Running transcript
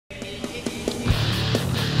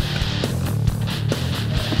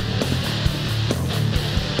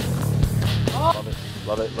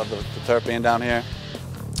Love it. Love the turf being down here.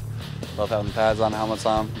 Love having pads on, helmets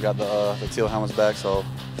on. We got the teal helmets back, so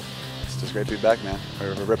it's just great to be back, man.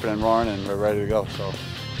 We're ripping and roaring, and we're ready to go. So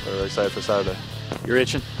we're excited for Saturday. You're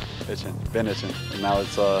itching? Itching. Been itching. And now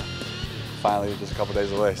it's finally just a couple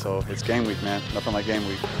days away. So it's game week, man. Nothing like game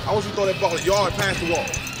week. I want you to throw that ball a yard past the wall.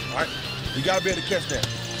 All right? You got to be able to catch that.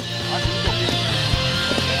 All right,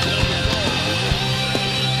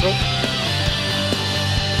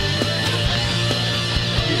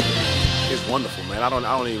 It's wonderful, man. I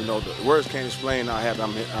don't even know. The words can't explain how happy I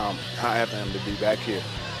am to be back here.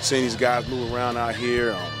 Seeing these guys move around out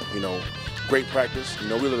here, great practice.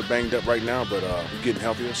 We're a little banged up right now, but we're getting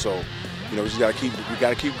healthier. So, we just got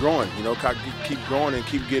to keep growing. Keep growing and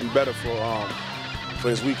keep getting better for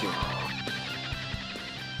this weekend.